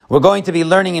We're going to be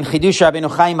learning in Chidush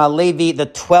Rabbeinu Chaim HaLevi, the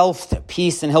 12th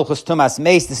piece in Hilchos Tumas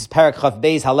Meis. This is Parak Chav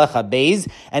Beis, Halecha Beis.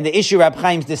 And the issue Rab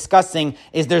Chaim's discussing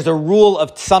is there's a rule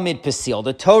of Tzamid Pasil.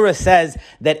 The Torah says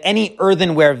that any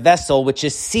earthenware vessel which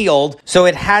is sealed, so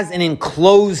it has an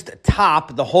enclosed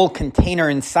top, the whole container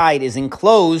inside is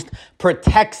enclosed,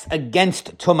 protects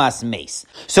against Tumas Meis.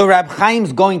 So Rab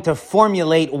Chaim's going to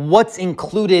formulate what's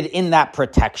included in that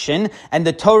protection, and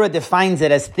the Torah defines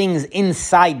it as things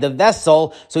inside the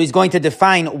vessel, so he's going to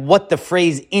define what the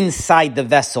phrase inside the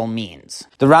vessel means.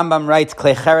 The Rambam writes,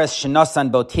 Klei cheres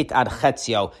shenosan botit ad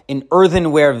chetzio, an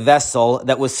earthenware vessel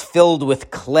that was filled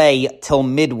with clay till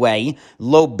midway,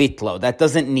 lo bitlo. That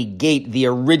doesn't negate the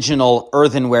original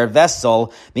earthenware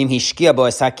vessel, vim hishkia bo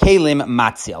es hakelim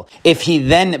matzil. If he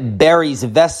then buries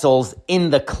vessels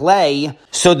in the clay,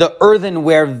 so the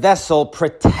earthenware vessel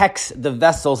protects the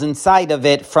vessels inside of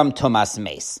it from Tumas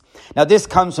Meis. Now this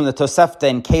comes from the Tosefta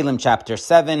in Kelim chapter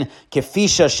 7,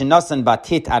 Kefisha shenosan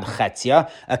batit ad chetzia.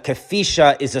 A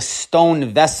kefisha is a stone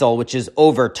vessel which is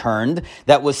overturned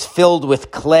that was filled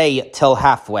with clay till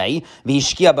halfway.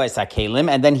 V'hishkia b'es hakelim,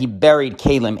 and then he buried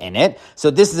kelim in it.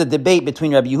 So this is a debate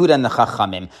between Rabbi Yehuda and the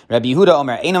Chachamim. Rabbi Yehuda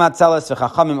omer eina matzeles,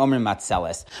 v'Chachamim omer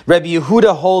matzeles. Rabbi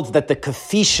Yehuda holds that the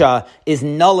kefisha is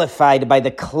nullified by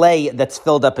the clay that's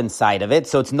filled up inside of it,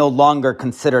 so it's no longer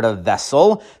considered a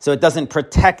vessel, so it doesn't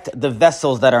protect the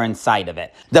vessels that are inside of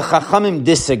it. The Chachamim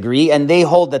disagree, and they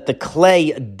hold that the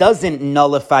clay doesn't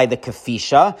nullify the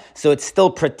kefisha, so it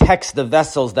still protects the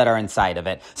vessels that are inside of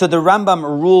it. So the Rambam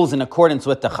rules in accordance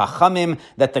with the Chachamim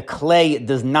that the clay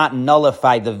does not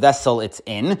nullify the vessel it's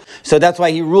in. So that's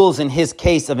why he rules in his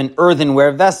case of an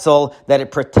earthenware vessel that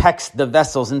it protects the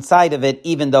vessels inside of it,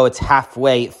 even though it's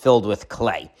halfway filled with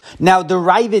clay. Now the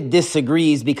Ravid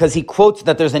disagrees because he quotes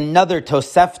that there's another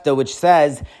Tosefta which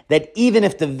says that even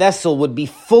if the vessel would be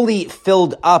fully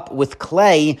filled up with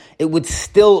clay, it would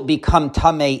still become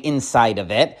tamei inside of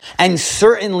it. And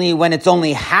certainly when it's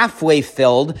only halfway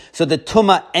filled, so the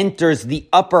tuma enters the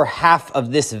upper half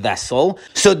of this vessel.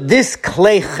 So this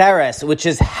clay cheres, which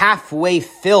is halfway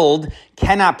filled,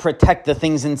 cannot protect the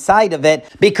things inside of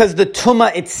it because the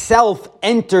tuma itself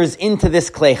enters into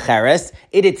this clay cheres.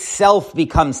 It itself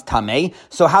becomes tamei.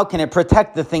 So how can it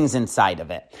protect the things inside of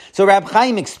it? So Rab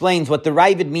Chaim explains what the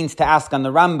Ravid means to ask on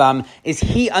the Rambam is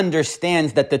he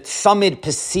understands that the tzamid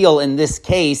pasil in this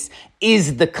case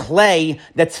is the clay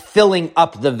that's filling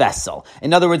up the vessel.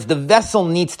 In other words, the vessel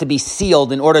needs to be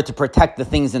sealed in order to protect the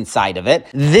things inside of it.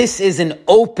 This is an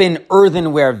open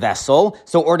earthenware vessel,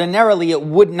 so ordinarily it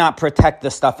would not protect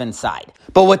the stuff inside.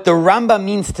 But what the Rambam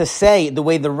means to say, the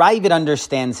way the Ravid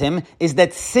understands him, is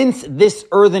that since this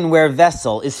earthenware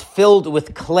vessel is filled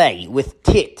with clay, with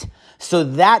tit, so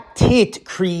that tit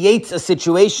creates a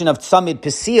situation of tzamid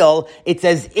pasil. It's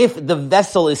as if the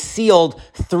vessel is sealed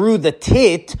through the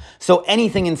tit, so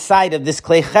anything inside of this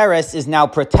clay cheres is now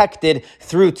protected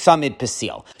through tzamid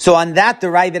pasil. So on that, the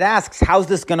Ravid asks, how's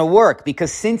this going to work?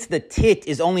 Because since the tit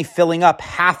is only filling up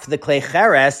half the clay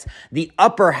cheres, the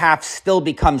upper half still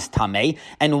becomes tamei,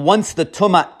 and once the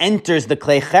tuma enters the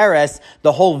clay cheres,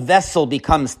 the whole vessel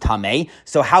becomes tamei.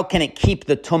 So how can it keep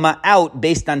the tuma out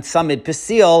based on tzamid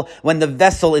pasil when the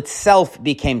vessel itself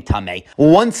became tamei?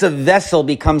 Once a vessel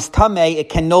becomes tamei, it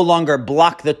can no longer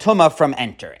block the tuma from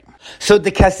entering. So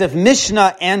the Kesef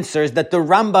Mishnah answers that the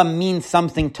Rambam means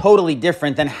something totally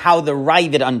different than how the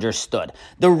Ravid understood.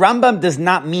 The Rambam does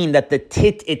not mean that the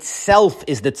tit itself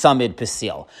is the tzamid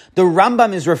pasil. The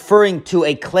Rambam is referring to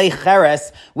a clay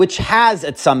cheres which has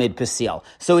a tzamid pasil.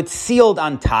 So it's sealed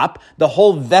on top, the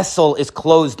whole vessel is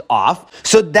closed off.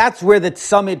 So that's where the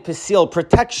tzamid pasil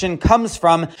protection comes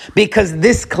from, because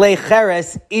this clay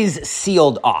cheres is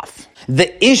sealed off.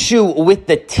 The issue with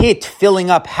the tit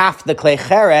filling up half the clay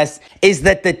cheres is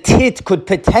that the tit could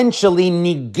potentially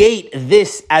negate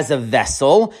this as a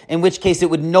vessel, in which case it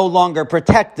would no longer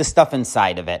protect the stuff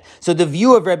inside of it. So the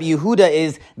view of Rabbi Yehuda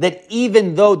is that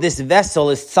even though this vessel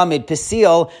is tzamid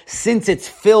pasil, since it's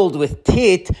filled with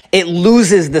tit, it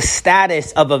loses the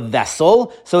status of a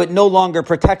vessel, so it no longer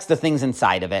protects the things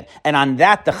inside of it. And on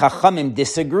that, the Chachamim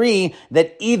disagree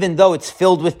that even though it's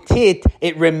filled with tit,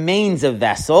 it remains a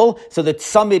vessel. So the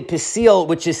tzamid pasil,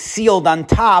 which is sealed on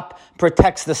top,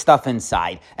 protects the stuff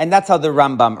inside. And that's how the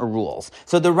Rambam rules.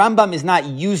 So the Rambam is not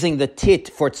using the tit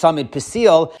for tzamid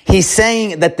pasil. He's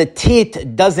saying that the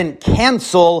tit doesn't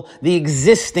cancel the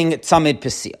existing tzamid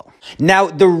pasil. Now,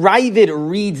 the Ravid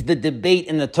reads the debate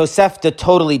in the Tosefta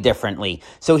totally differently.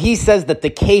 So he says that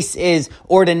the case is,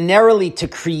 ordinarily to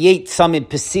create tzamid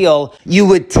pasil, you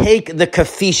would take the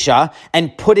kefisha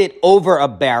and put it over a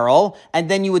barrel, and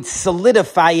then you would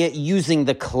solidify it using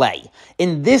the clay.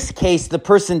 In this case, the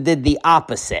person did the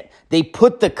opposite. They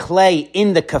put the clay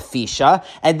in the kafisha,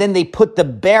 and then they put the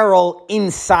barrel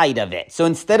inside of it. So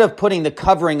instead of putting the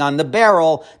covering on the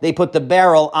barrel, they put the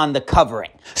barrel on the covering.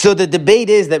 So the debate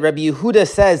is that Rabbi Yehuda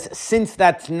says, since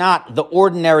that's not the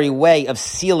ordinary way of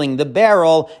sealing the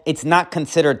barrel, it's not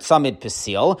considered tzamid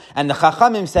pasil. And the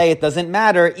Chachamim say it doesn't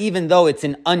matter, even though it's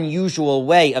an unusual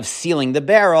way of sealing the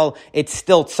barrel, it's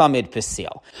still tzamid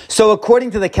pasil. So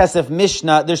according to the Kesef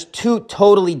Mishnah, there's two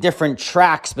totally different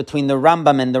tracks between the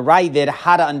Rambam and the Ravid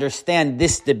how to understand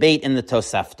this debate in the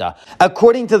Tosefta.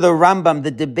 According to the Rambam,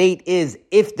 the debate is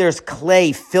if there's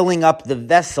clay filling up the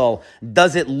vessel,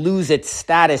 does it lose its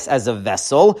status as a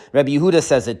vessel? Rabbi Yehuda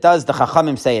says it does. The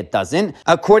Chachamim say it doesn't.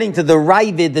 According to the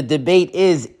Ravid, the debate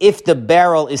is if the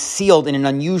barrel is sealed in an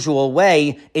unusual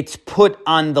way, it's put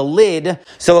on the lid.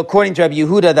 So according to Rabbi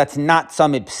Yehuda, that's not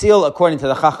tzamid psil. According to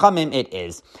the Chachamim, it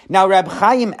is. Now, Reb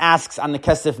Chaim asks on the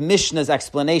Kesef Mishnah's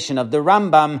explanation of the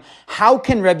Rambam, how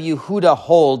can Rabbi Yehuda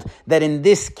hold that in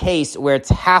this case where it's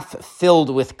half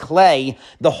filled with clay,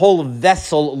 the whole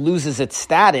vessel loses its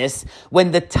status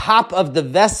when the top of the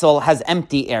vessel has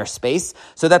empty airspace?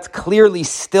 So that's clearly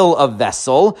still a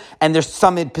vessel, and there's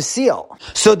tzamid pasil.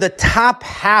 So the top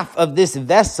half of this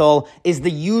vessel is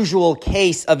the usual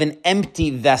case of an empty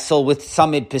vessel with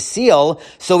tzamid pasil,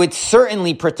 so it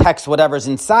certainly protects whatever's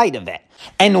inside of it.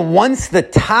 And once the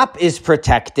top is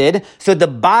protected, so the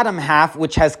bottom half,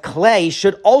 which has clay,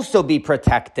 should also be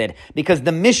protected. Because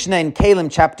the Mishnah in Kalim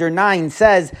chapter 9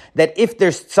 says that if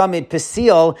there's tzamid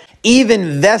pasil,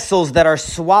 even vessels that are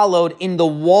swallowed in the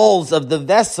walls of the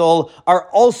vessel are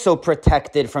also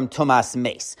protected from tumas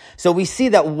mace. So we see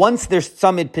that once there's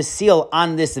tzamid pasil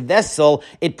on this vessel,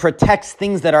 it protects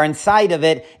things that are inside of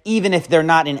it, even if they're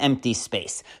not in empty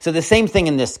space. So the same thing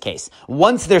in this case.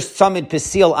 Once there's tzamid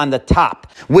pasil on the top,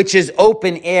 which is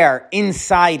open air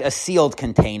inside a sealed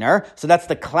container. So that's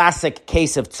the classic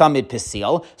case of tzamid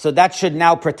pasil. So that should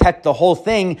now protect the whole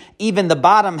thing, even the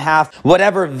bottom half,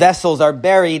 whatever vessels are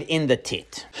buried in the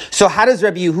tit. So how does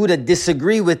Rabbi Yehuda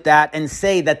disagree with that and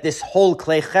say that this whole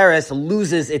klei cheres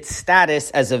loses its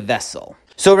status as a vessel?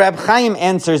 So Reb Chaim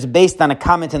answers based on a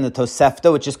comment in the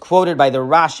Tosefta, which is quoted by the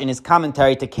Rash in his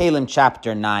commentary to Kalim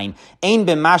chapter 9. Ein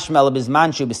b'mashmel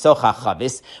b'zmanshu b'socha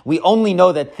chavis. We only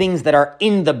know that things that are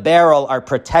in the barrel are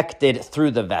protected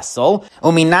through the vessel.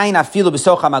 Uminayin afilu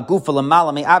b'socha magufa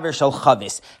l'mala me'aver shel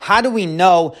chavis. How do we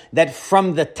know that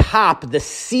from the top, the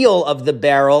seal of the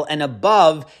barrel and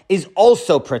above is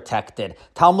also protected?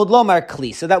 Talmud lomar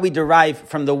kli. So that we derive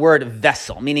from the word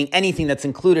vessel, meaning anything that's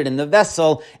included in the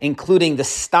vessel, including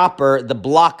the stopper, the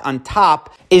block on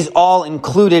top, is all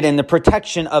included in the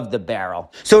protection of the barrel.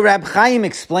 So Rab Chaim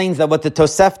explains that what the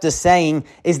Tosefta is saying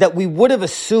is that we would have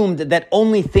assumed that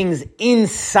only things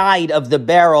inside of the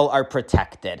barrel are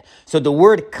protected. So the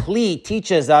word kli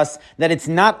teaches us that it's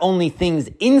not only things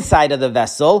inside of the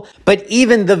vessel, but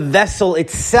even the vessel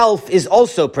itself is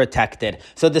also protected.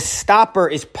 So the stopper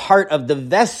is part of the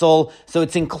vessel, so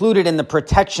it's included in the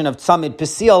protection of tzamid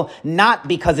pasil, not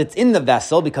because it's in the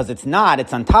vessel, because it's not,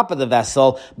 it's on top of the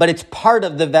vessel, but it's part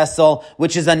of the vessel,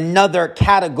 which is another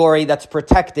category that's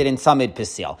protected in tzamid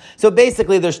pasil. So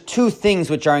basically there's two things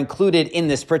which are included in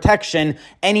this protection: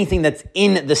 anything that's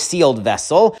in the sealed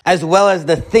vessel, as well as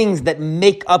the things that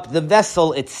make up the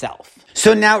vessel itself.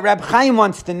 So now Reb Chaim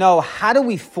wants to know, how do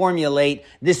we formulate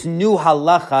this new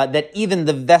halacha that even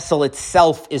the vessel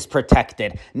itself is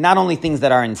protected, not only things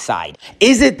that are inside?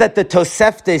 Is it that the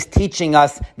Tosefta is teaching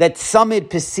us that tzamid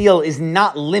pasil is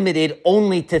not limited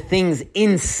only to things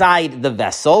inside the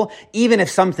vessel, even if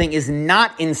something is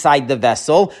not inside the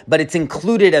vessel, but it's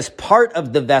included as part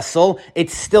of the vessel,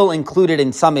 it's still included in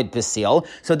tzamid pasil?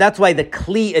 So that's why the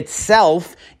kli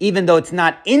itself, even though it's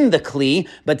not in the kli,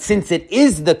 but since it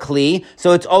is the kli,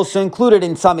 so it's also included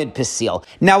in tzamid pasil.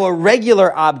 Now, a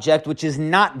regular object, which is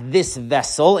not this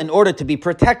vessel, in order to be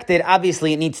protected,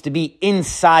 obviously it needs to be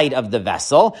inside of the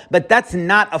vessel, but that's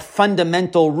not a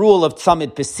fundamental rule of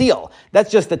tzamid pasil. That's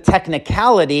just a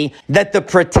technicality that the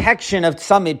protection of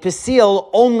tzamid pasil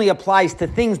only applies to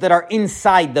things that are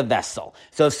inside the vessel.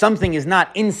 So if something is not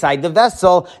inside the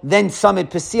vessel, then tzamid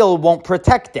pasil won't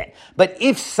protect it. But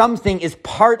if something is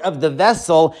part of the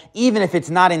vessel, even if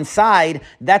it's not inside,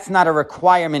 that's not a a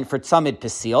requirement for Tzamid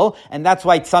Pasil, and that's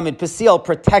why Tzamid Pasil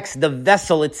protects the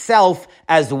vessel itself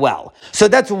as well. So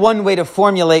that's one way to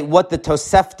formulate what the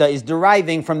Tosefta is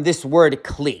deriving from this word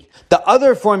Kli. The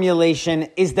other formulation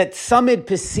is that Tzamid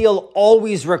Pasil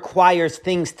always requires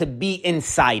things to be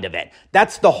inside of it.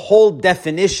 That's the whole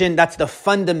definition, that's the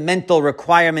fundamental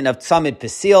requirement of Tzamid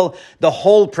Pasil. The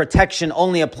whole protection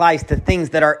only applies to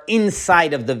things that are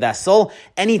inside of the vessel.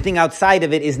 Anything outside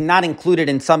of it is not included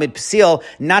in Tzamid Pasil,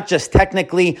 not just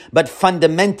technically, but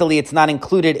fundamentally it's not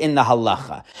included in the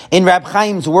halacha. In Rab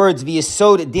Chaim's words,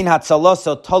 v'yesod din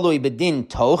hatzaloso tolui bedin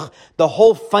toch, the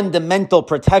whole fundamental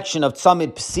protection of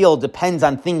Tzamid Pasil depends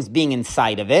on things being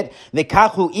inside of it.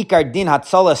 V'kachu ikar din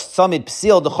hatzalos Tzamid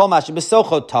Pasil d'chol ma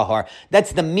shebesocho tahor.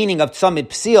 That's the meaning of Tzamid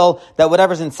Pasil, that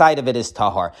whatever's inside of it is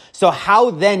tahor. So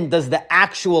how then does the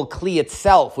actual Kli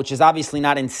itself, which is obviously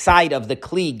not inside of the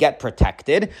Kli, get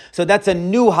protected? So that's a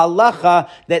new halacha,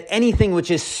 that anything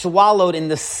which is swallowed in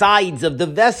the sides of the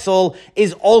vessel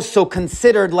is also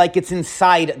considered like it's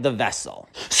inside the vessel.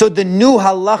 So the new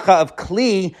halacha of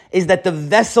Kli is that the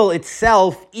vessel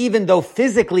itself, even though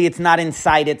physically it's not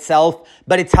inside itself,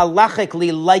 but it's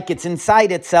halachically like it's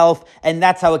inside itself, and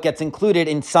that's how it gets included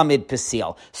in Tzamid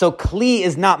Pasil. So Kli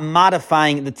is not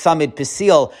modifying the Tzamid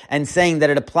Pasil and saying that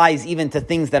it applies even to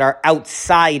things that are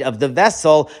outside of the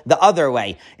vessel the other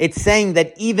way. It's saying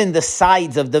that even the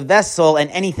sides of the vessel and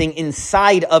anything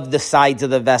inside of the sides of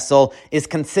the vessel is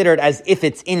considered as if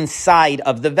it's inside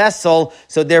of the vessel,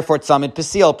 so therefore Tzamid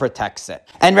Pasil protects it.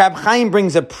 And Rab Chaim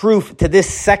brings a proof to this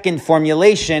second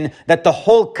formulation that the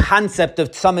whole concept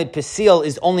of Tzamid Pasil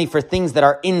is only for things that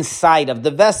are inside of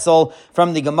the vessel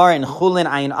from the Gemara in Chulin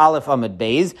Ayin Aleph Amud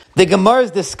Beis. The Gemara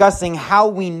is discussing how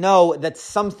we know that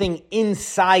something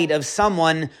inside of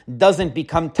someone doesn't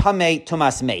become tamei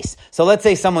tumas meis. So let's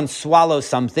say someone swallows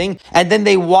something and then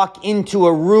they walk into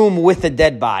a room with a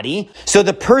dead body. So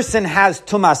the person has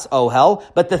tumas ohel,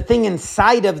 but the thing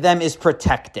inside of them is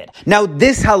protected. Now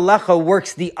this halacha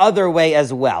works the other way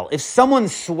as well. If someone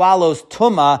swallows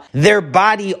tuma, their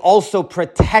body also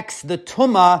protects the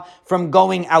tuma from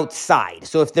going outside.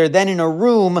 So if they're then in a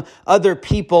room, other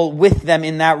people with them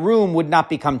in that room would not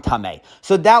become tamei.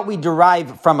 So that we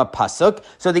derive from a pasuk.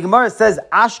 So the Gemara says,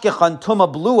 Ashkechan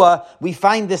tuma blua, we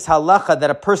find this halacha that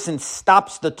a person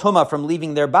stops the tuma from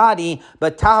leaving their body,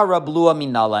 but tahara blua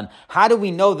minalan. How do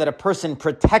we know that a person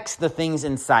protects the things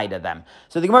inside of them?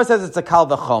 So the Gemara says it's a kal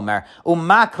v'chomer.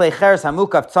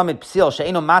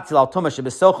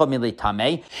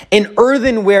 An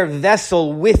earthenware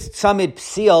vessel with tzamid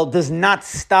psil does not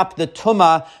stop the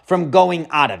tuma from going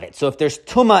out of it. So if there's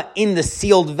tuma in the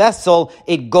sealed vessel,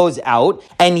 it goes out,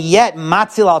 and yet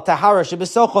matzil al tahara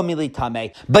shebesocho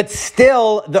militame. But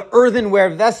still, the earthenware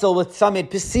vessel with tzamid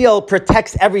psil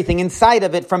protects everything inside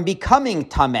of it from becoming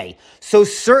tamei. So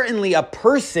certainly a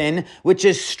person which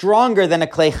is stronger than a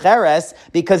klei cheres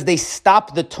because they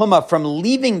stop the tuma from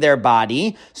leaving their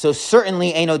body. So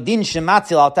certainly eino din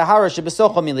shematzil al tahara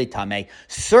shebesocho militame.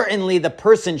 Certainly the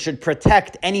person should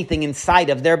protect anything inside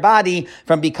of their body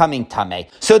from becoming tamei.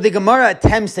 So the Gemara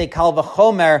attempts a kal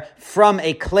v'chomer from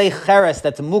a klei cheres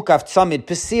that's mukaf tzamid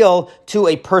pasil to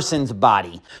a person's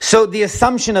body. So the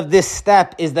assumption of this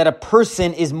step is that a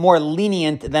person is more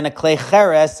lenient than a klei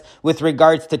cheres with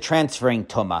regards to transferring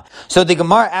tuma. So the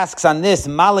Gemara asks on this,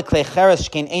 Mala klei cheres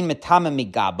shkein ein metame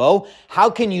migabo. How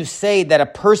can you say that a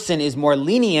person is more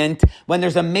lenient when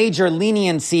there's a major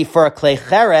leniency for a klei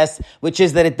cheres, which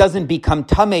is that it doesn't become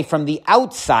tamei from the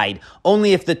outside,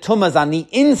 only if the tuma is on the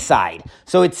inside.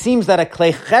 So it seems that a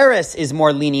klei cheres is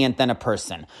more lenient than a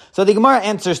person. So the Gemara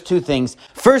answers two things.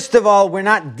 First of all, we're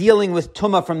not dealing with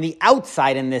tuma from the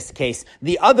outside in this case.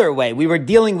 The other way, we were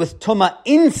dealing with tuma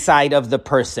inside of the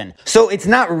person. So it's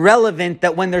not relevant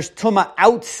that when there's tuma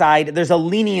outside, there's a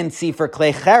leniency for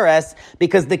klei cheres,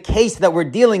 because the case that we're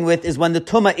dealing with is when the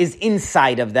tuma is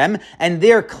inside of them, and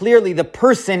there clearly the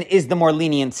person is the more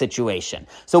lenient situation.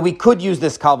 So we could use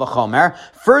this kal v'chomer.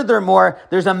 Furthermore,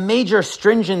 there's a major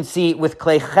stringency with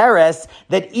klei cheres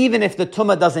that even if the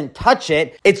tuma doesn't touch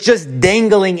it, it's just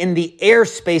dangling in the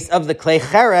airspace of the klei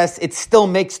cheres, it still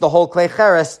makes the whole klei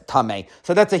cheres tamei.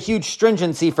 So that's a huge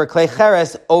stringency for klei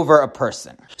cheres over a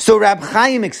person. So Rab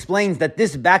Chaim explains that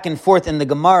this back and forth in the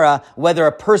Gemara, whether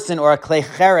a person or a klei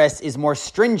cheres is more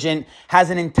stringent,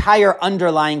 has an entire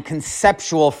underlying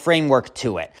conceptual framework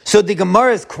to it. So the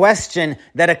Gemara's question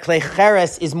that a klei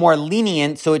cheres is more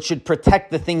lenient, so it should protect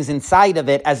the things inside of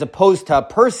it, as opposed to a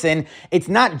person, it's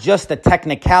not just a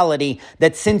technicality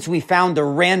that since we found a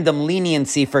random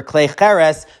leniency for klei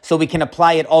cheres, so we can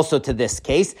apply it also to this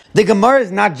case. The Gemara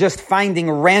is not just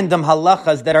finding random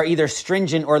halachas that are either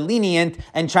stringent or lenient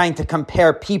and trying to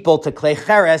compare people to klei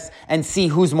cheres and see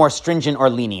who's more stringent or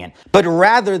lenient. But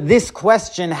rather, this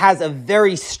question has a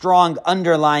very strong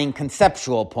underlying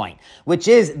conceptual point, which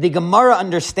is the Gemara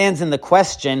understands in the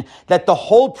question that the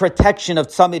whole protection of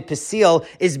Tzamid Pasil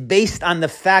is based on the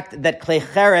fact that klei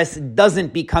cheres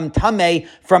doesn't become tameh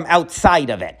from outside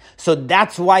of it. So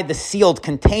that's why the sealed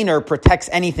container protects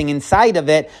anything inside of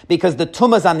it, because the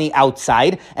tumah's on the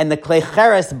outside and the klei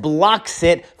cheres blocks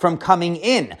it from coming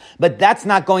in. But that's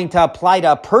not going to apply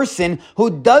to a person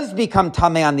who does become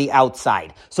tameh on the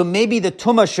outside. So maybe the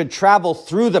tumah should travel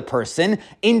through the person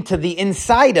into the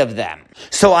inside of them.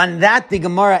 So on that, the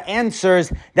Gemara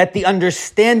answers that the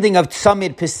understanding of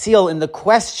Tzamid Pasil in the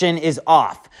question is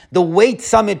off. The way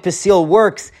Tzamid Pasil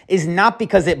works is not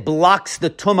because it blocks the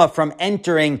tumah from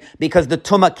entering, because the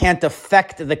tumah can't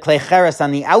affect the klei cheres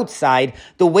on the outside.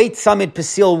 The way Tzamid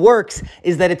Pasil works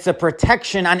is that it's a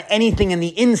protection on anything in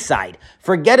the inside.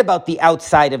 Forget about the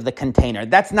outside of the container.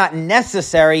 That's not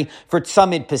necessary for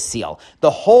Tzamid Pasil.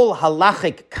 The whole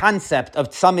halachic concept of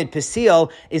Tzamid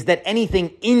Pasil is that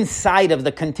anything inside of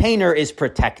the container is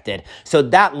protected. So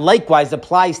that likewise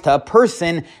applies to a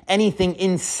person. Anything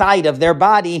inside of their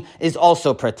body is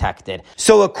also protected.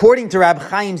 So according to Rab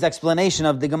Chaim's explanation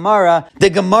of the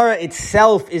Gemara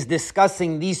itself is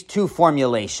discussing these two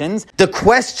formulations. The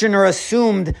questioner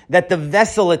assumed that the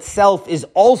vessel itself is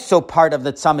also part of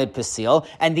the Tzamid Pasil,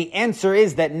 and the answer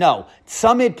is that no,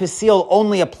 Tzamid Pasil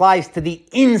only applies to the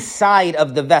inside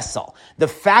of the vessel. The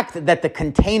fact that the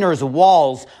container's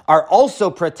walls are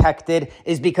also protected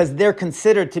is because they're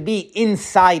considered to be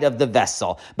inside of the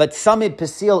vessel. But Tzamid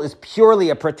Pasil is purely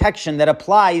a protection that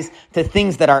applies to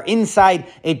things that are inside.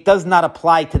 It does not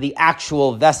apply to the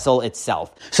actual vessel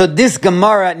itself. So this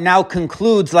Gemara now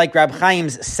concludes, like Rab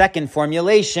Chaim's second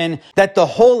formulation, that the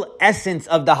whole essence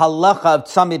of the halacha of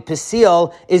Tzamid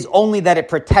Pasil is only that it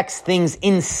protects things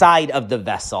inside of the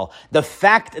vessel. The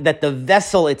fact that the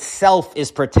vessel itself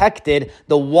is protected,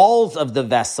 the walls of the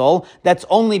vessel, that's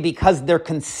only because they're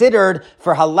considered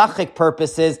for halachic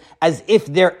purposes as if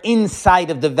they're inside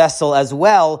of the vessel as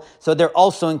well, so they're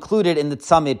also included in the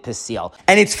Tzamid Pasil.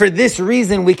 And it's for this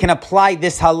reason we can apply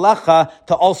this halacha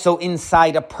to also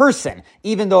inside a person,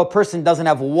 even though a person doesn't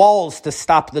have walls to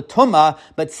stop the tumah,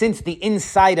 but since the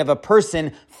inside of a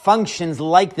person functions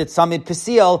like the Tzamid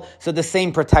Pasil, so the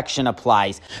same protection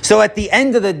applies. So at the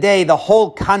end of the day, the whole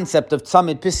concept of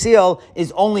Tzamid Pasil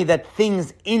is only that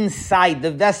things inside the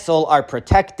vessel are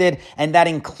protected, and that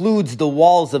includes the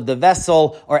walls of the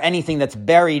vessel or anything that's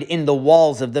buried in the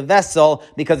walls of the vessel,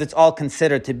 because it's all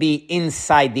considered to be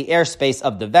inside the airspace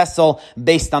of the vessel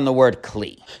based on the word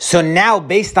kli. So now,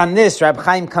 based on this, Rab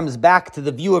Chaim comes back to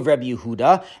the view of Rabbi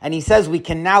Yehuda, and he says we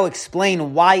can now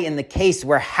explain why in the case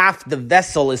where half the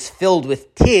vessel is filled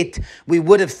with tit, we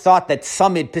would have thought that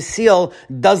Tzamid Pasil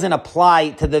doesn't apply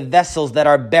to the vessels that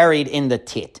are buried in the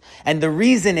tit. And the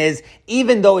reason is,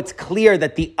 even though it's clear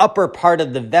that the upper part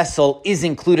of the vessel is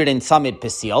included in Tzamid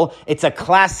Pasil, it's a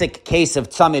classic case of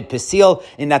Tzamid Pasil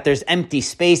in that there's empty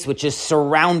space which is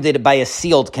surrounded by a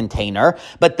sealed container,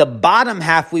 but the bottom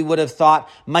half we would have thought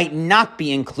might not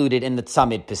be included in the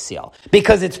Tzamid Pasil,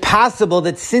 because it's possible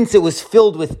that since it was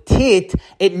filled with tit,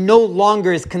 it no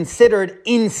longer is considered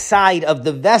inside of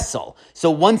the vessel.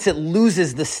 So once it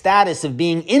loses the status of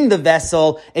being in the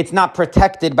vessel, it's not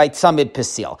protected by Tzamid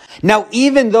Pasil. Now,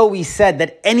 even though we said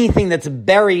that anything that's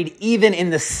buried even in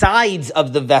the sides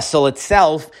of the vessel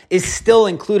itself is still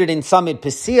included in Tzamid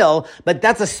Pasil, but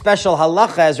that's a special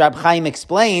halacha, as Rab Chaim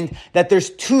explained, that there's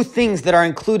two things that are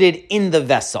included in the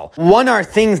vessel. One are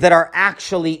things that are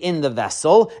actually in the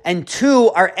vessel, and two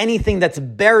are anything that's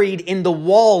buried in the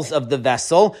walls of the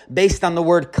vessel based on the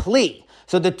word kli.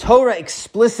 So the Torah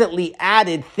explicitly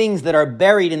added things that are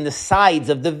buried in the sides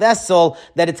of the vessel,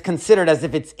 that it's considered as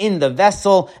if it's in the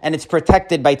vessel and it's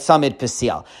protected by Tzamid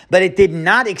Pasil. But it did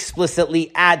not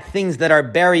explicitly add things that are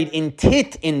buried in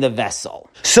tit in the vessel.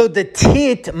 So the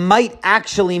tit might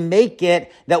actually make it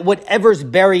that whatever's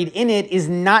buried in it is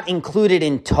not included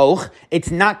in toch. It's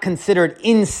not considered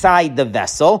inside the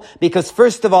vessel, because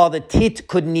first of all, the tit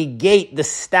could negate the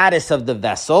status of the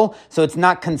vessel, so it's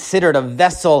not considered a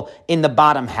vessel in the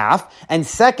bottom half. And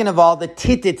second of all, the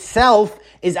tit itself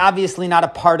is obviously not a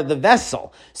part of the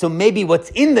vessel. So maybe what's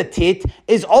in the tit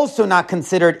is also not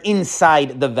considered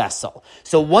inside the vessel.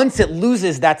 So once it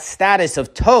loses that status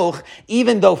of toch,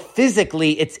 even though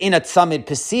physically it's in a tzamid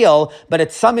pasil, but a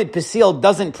tzamid pasil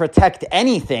doesn't protect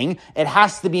anything, it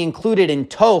has to be included in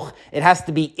toch, it has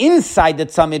to be inside the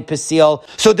tzamid pasil.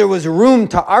 So there was room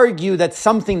to argue that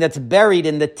something that's buried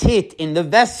in the tit, in the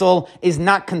vessel, is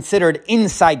not considered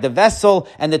inside the vessel,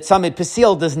 and the tzamid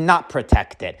pasil does not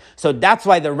protect it. So that's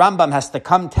why the Rambam has to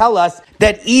come tell us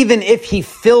that even if he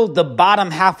filled the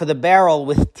bottom half of the barrel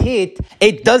with tit,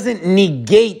 it doesn't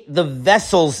negate the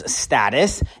vessel's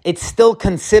status. It's still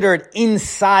considered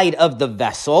inside of the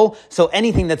vessel. So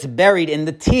anything that's buried in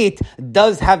the tit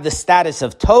does have the status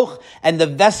of toch, and the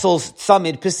vessel's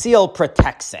tzamid pasil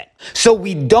protects it. So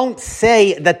we don't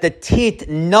say that the tit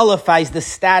nullifies the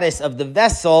status of the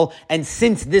vessel, and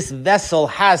since this vessel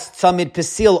has tzamid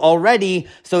pasil already,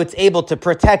 so it's able to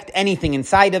protect anything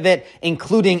inside of it,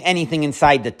 including anything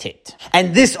inside the tit.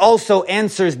 And this also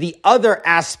answers the other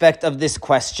aspect of this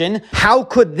question. How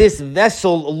could this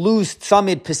vessel lose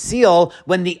tzamid pasil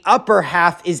when the upper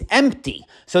half is empty?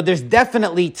 So there's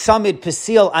definitely tzamid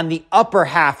pasil on the upper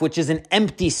half, which is an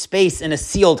empty space in a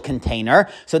sealed container.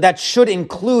 So that should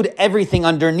include everything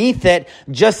underneath it,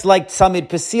 just like tzamid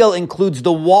pasil includes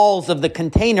the walls of the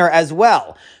container as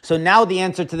well. So now the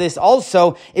answer to this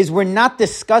also is we're not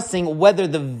discussing whether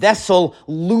the vessel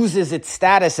loses its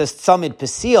status as tzamid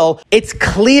pasil. It's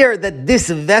clear that this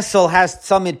vessel has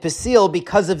tzamid pasil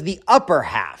because of the upper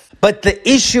half. But the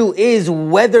issue is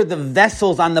whether the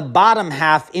vessels on the bottom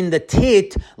half in the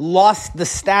tit lost the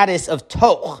status of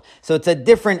toch. So it's a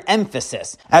different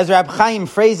emphasis. As Rab Chaim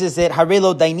phrases it,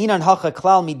 Harelo daininan hacha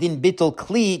klal midin bittul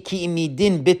kli ki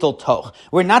midin bittul toch.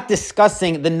 We're not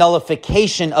discussing the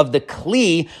nullification of the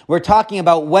kli. We're talking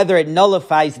about whether it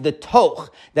nullifies the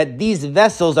toch, that these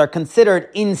vessels are considered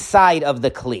inside of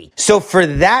the kli. So for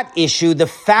that issue, the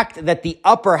fact that the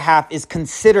upper half is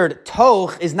considered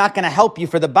toch is not going to help you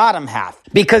for the bottom half,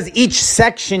 because each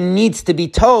section needs to be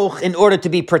toch in order to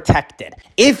be protected.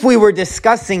 If we were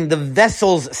discussing the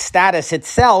vessel's status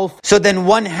itself, so then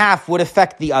one half would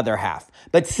affect the other half.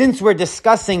 But since we're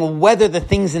discussing whether the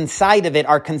things inside of it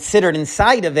are considered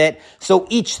inside of it, so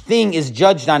each thing is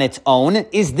judged on its own.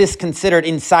 Is this considered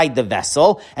inside the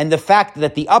vessel? And the fact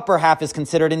that the upper half is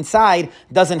considered inside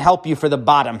doesn't help you for the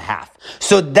bottom half.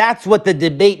 So that's what the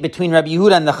debate between Rabbi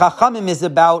Yehuda and the Chachamim is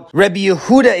about. Rabbi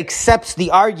Yehuda accepts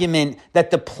the argument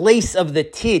that the place of the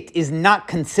tit is not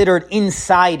considered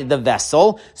inside the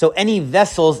vessel, so any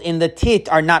vessels in the tit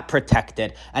are not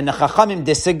protected. And the Chachamim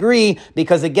disagree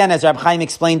because, again, as Rabbi Chaim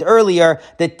explained earlier,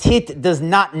 the tit does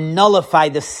not nullify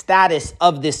the status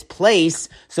of this place,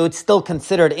 so it's still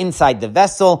considered inside the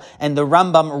vessel, and the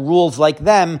Rambam rules like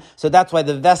them, so that's why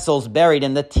the vessels buried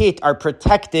in the tit are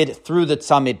protected through the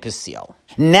tzamid pasil.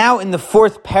 Now in the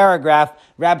fourth paragraph,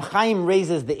 Rab Chaim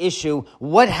raises the issue,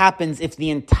 what happens if the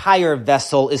entire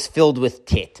vessel is filled with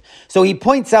tit? So he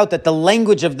points out that the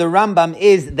language of the Rambam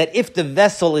is that if the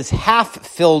vessel is half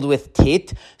filled with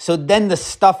tit, so then the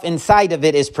stuff inside of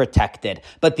it is protected.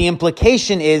 But the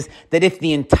implication is that if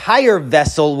the entire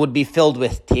vessel would be filled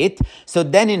with tit, so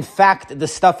then in fact the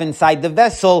stuff inside the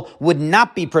vessel would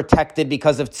not be protected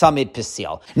because of tzamid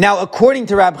pasil. Now according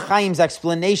to Rab Chaim's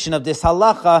explanation of this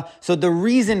halacha, so the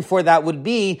reason for that would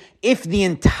be if the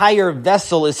entire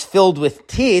vessel is filled with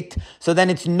tit, so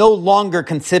then it's no longer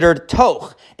considered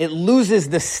toch. It loses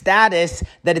the status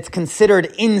that it's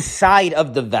considered inside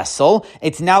of the vessel.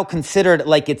 It's now considered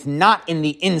like it's not in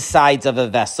the insides of a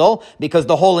vessel because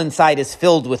the whole inside is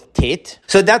filled with tit.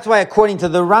 So that's why according to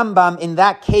the Rambam, in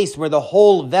that case where the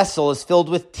whole vessel is filled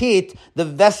with tit, the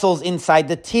vessels inside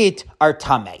the tit are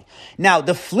tameh. Now,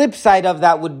 the flip side of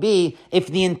that would be if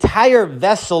the entire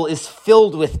vessel is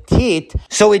filled with tit,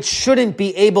 so it shouldn't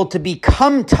be able to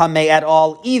become tameh at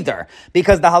all either,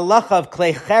 because the halacha of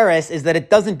klei cheres is that it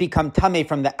doesn't become tameh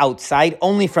from the outside,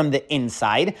 only from the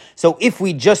inside. So if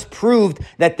we just proved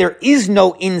that there is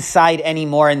no inside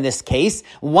anymore in this case,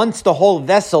 once the whole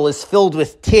vessel is filled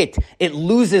with tit, it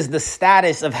loses the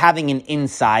status of having an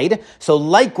inside. So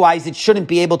likewise, it shouldn't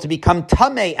be able to become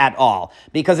tameh at all,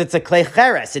 because it's a klei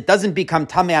cheres. It doesn't become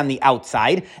tameh on the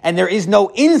outside, and there is no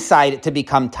inside to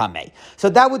become tameh. So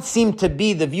that would seem to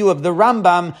be the view of the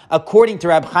Rambam, according to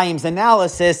Rab Chaim's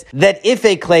analysis, that if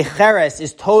a klei cheres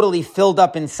is totally filled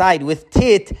up inside with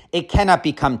tit, it cannot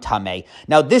become tameh.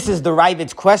 Now this is the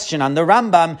Ravid's question on the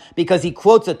Rambam, because he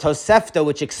quotes a Tosefta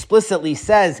which explicitly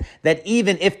says that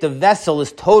even if the vessel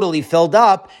is totally filled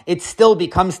up, it still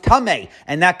becomes tameh,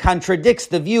 and that contradicts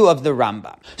the view of the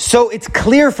Rambam. So it's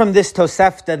clear from this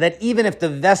Tosefta that even if the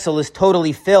vessel vessel is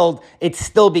totally filled, it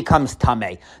still becomes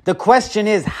tameh. The question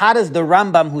is, how does the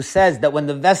Rambam, who says that when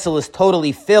the vessel is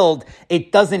totally filled,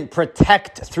 it doesn't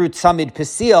protect through tzamid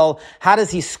pesil, how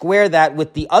does he square that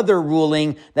with the other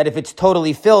ruling that if it's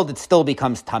totally filled, it still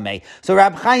becomes tameh? So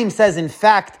Rab Chaim says, in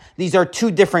fact, these are two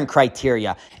different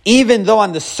criteria. Even though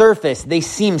on the surface they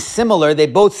seem similar, they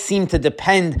both seem to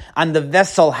depend on the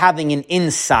vessel having an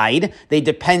inside. They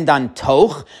depend on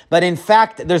toch, but in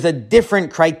fact, there's a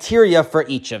different criteria for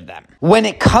each of them. When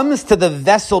it comes to the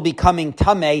vessel becoming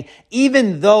tameh,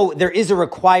 even though there is a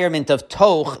requirement of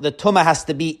toch, the tumah has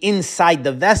to be inside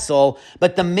the vessel,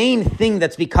 but the main thing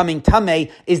that's becoming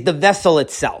tameh is the vessel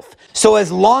itself. So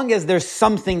as long as there's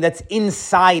something that's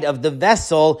inside of the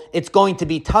vessel, it's going to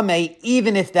be tameh,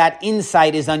 even if that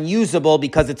inside is unusable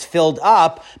because it's filled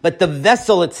up, but the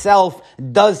vessel itself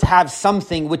does have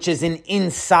something which is an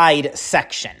inside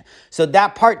section. So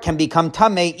that part can become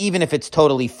tameh even if it's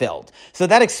totally filled. So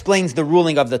that explains the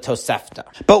ruling of the Tosefta.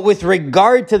 But with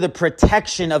regard to the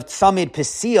protection of tzamid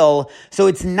pesil, so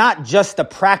it's not just a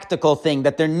practical thing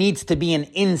that there needs to be an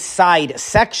inside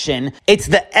section. It's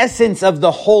the essence of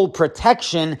the whole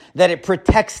protection that it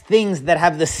protects things that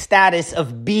have the status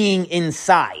of being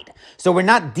inside. So we're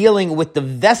not dealing with the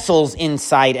vessels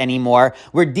inside anymore.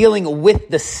 We're dealing with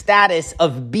the status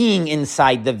of being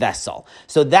inside the vessel.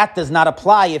 So that does not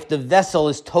apply if the vessel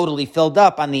is totally filled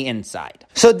up on the inside.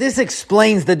 So this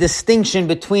explains the distinction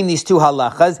between these two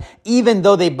halachas, even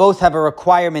though they both have a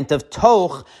requirement of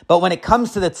toch, but when it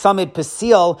comes to the tzamid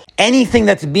pesil, anything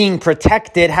that's being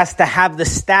protected has to have the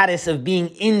status of being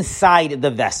inside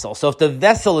the vessel. So if the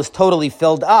vessel is totally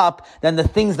filled up, then the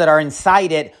things that are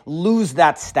inside it lose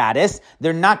that status.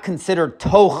 They're not considered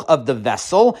toch of the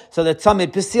vessel, so the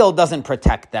tzamid pesil doesn't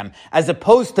protect them. As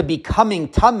opposed to becoming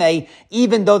tameh,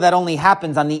 even though that only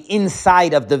happens on the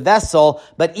inside of the vessel,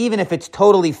 but even if it's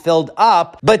totally filled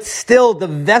up, but still the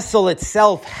vessel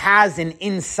itself has an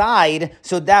inside,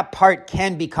 so that part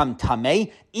can become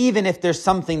tameh, even if there's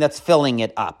something that's filling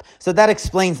it up. So that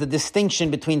explains the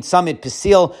distinction between tzamid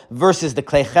pesil versus the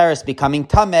klei cheres becoming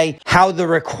tameh, how the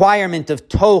requirement of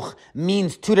toch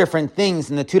means two different things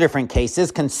in the two different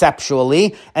cases,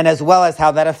 conceptually, and as well as how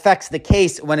that affects the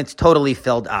case when it's totally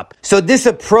filled up. So this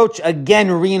approach again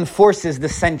reinforces the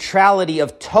centrality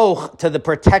of toch to the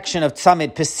protection of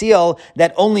tzamid pesil,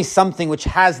 that only something which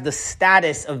has the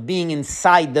status of being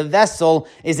inside the vessel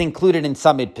is included in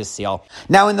tzamid pesil.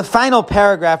 Now in the final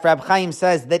paragraph, Rab Chaim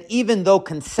says that even though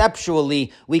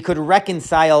conceptually we could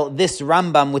reconcile this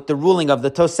Rambam with the ruling of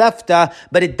the Tosefta,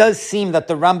 but it does seem that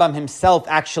the Rambam himself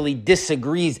actually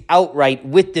disagrees outright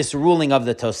with this ruling of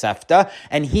the Tosefta,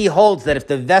 and he holds that if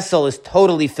the vessel is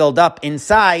totally filled up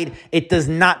inside, it does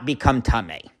not become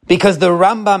tameh. Because the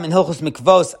Rambam in Hilchos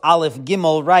Mikvos Aleph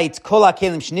Gimel writes, Kol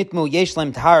hakelim shnitmu yesh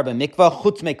lehem tahara b'mikvah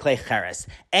chutz meklei cheres.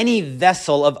 Any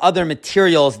vessel of other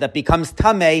materials that becomes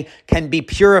tameh can be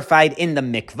purified in the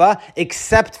mikvah,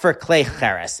 except for klei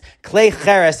cheres. Klei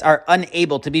cheres are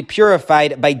unable to be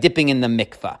purified by dipping in the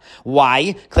mikvah.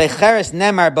 Why? Klei cheres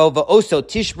nemar bo va'oso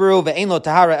tishberu ve'ein lo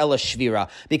tahara ela shvira.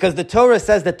 Because the Torah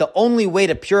says that the only way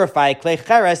to purify klei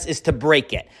cheres is to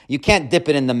break it. You can't dip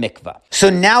it in the mikvah. So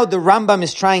now the Rambam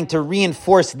is trying to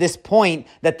reinforce this point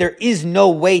that there is no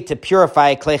way to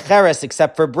purify klei cheres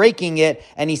except for breaking it,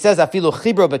 and he says afilu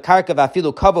chibro bekarka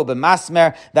v'afilu kavo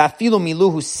b'masmer v'afilu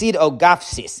miluhu sid o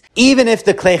gafsis. Even if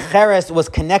the klei cheres was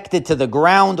connected to the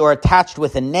ground or attached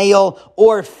with a nail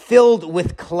or filled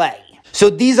with clay. So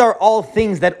these are all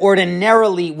things that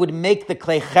ordinarily would make the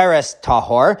klei cheres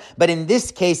tahor, but in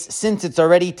this case, since it's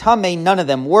already tameh, none of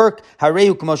them work.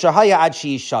 Harehu k'mo shehaya ad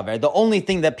she'yishaver. The only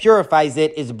thing that purifies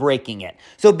it is breaking it.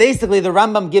 So basically, the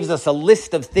Rambam gives us a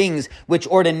list of things which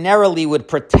ordinarily would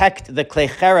protect the klei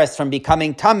cheres from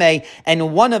becoming tameh,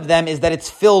 and one of them is that it's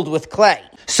filled with clay.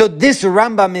 So this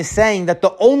Rambam is saying that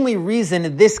the only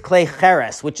reason this klei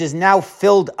cheres, which is now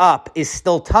filled up, is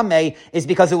still tameh, is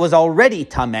because it was already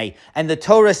tameh. And the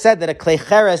Torah said that a klei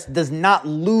cheres does not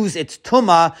lose its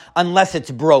tumah unless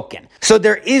it's broken. So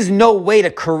there is no way to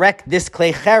correct this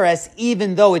klei cheres,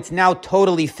 even though it's now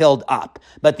totally filled up.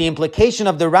 But the implication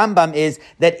of the Rambam is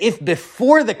that if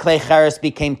before the klei cheres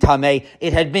became tameh,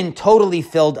 it had been totally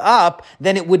filled up,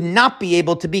 then it would not be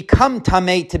able to become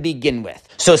tameh to begin with.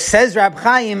 So says Rab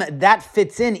Chaim, that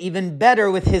fits in even better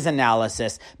with his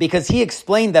analysis, because he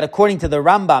explained that according to the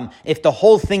Rambam, if the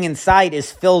whole thing inside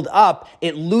is filled up,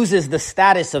 it loses the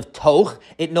status of toch.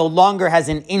 It no longer has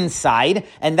an inside,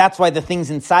 and that's why the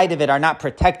things inside of it are not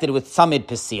protected with samid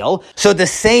pasil. So the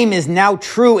same is now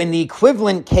true in the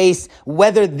equivalent case,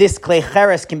 whether this klei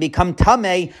cheres can become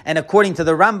tamei, and according to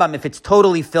the Rambam, if it's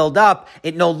totally filled up,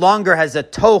 it no longer has a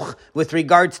toch with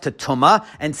regards to tuma,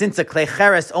 and since a klei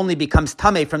cheres only becomes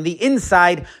tamei from the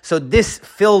inside, so this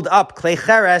filled up klei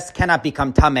cheres cannot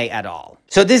become tamei at all.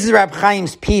 So this is Rab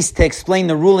Chaim's piece to explain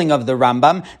the ruling of the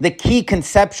Rambam. The key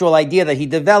conceptual idea that he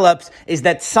develops is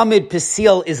that samid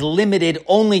pasil is limited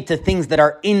only to things that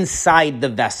are inside the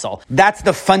vessel. That's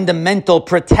the fundamental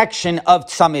protection of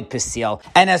samid pasil.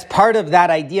 And as part of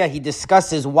that idea, he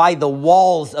discusses why the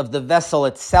walls of the vessel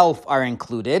itself are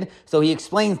included. So he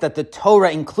explains that the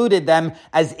Torah included them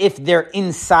as if they're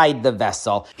inside the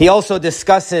vessel. He also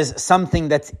discusses something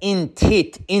that's in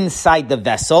tit, inside the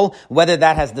vessel, whether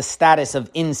that has the status of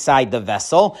inside the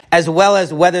vessel, as well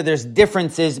as whether there's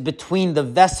differences between the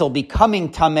vessel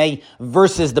becoming tamei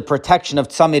versus the protection of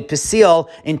tzamid pasil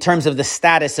in terms of the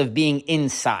status of being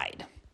inside.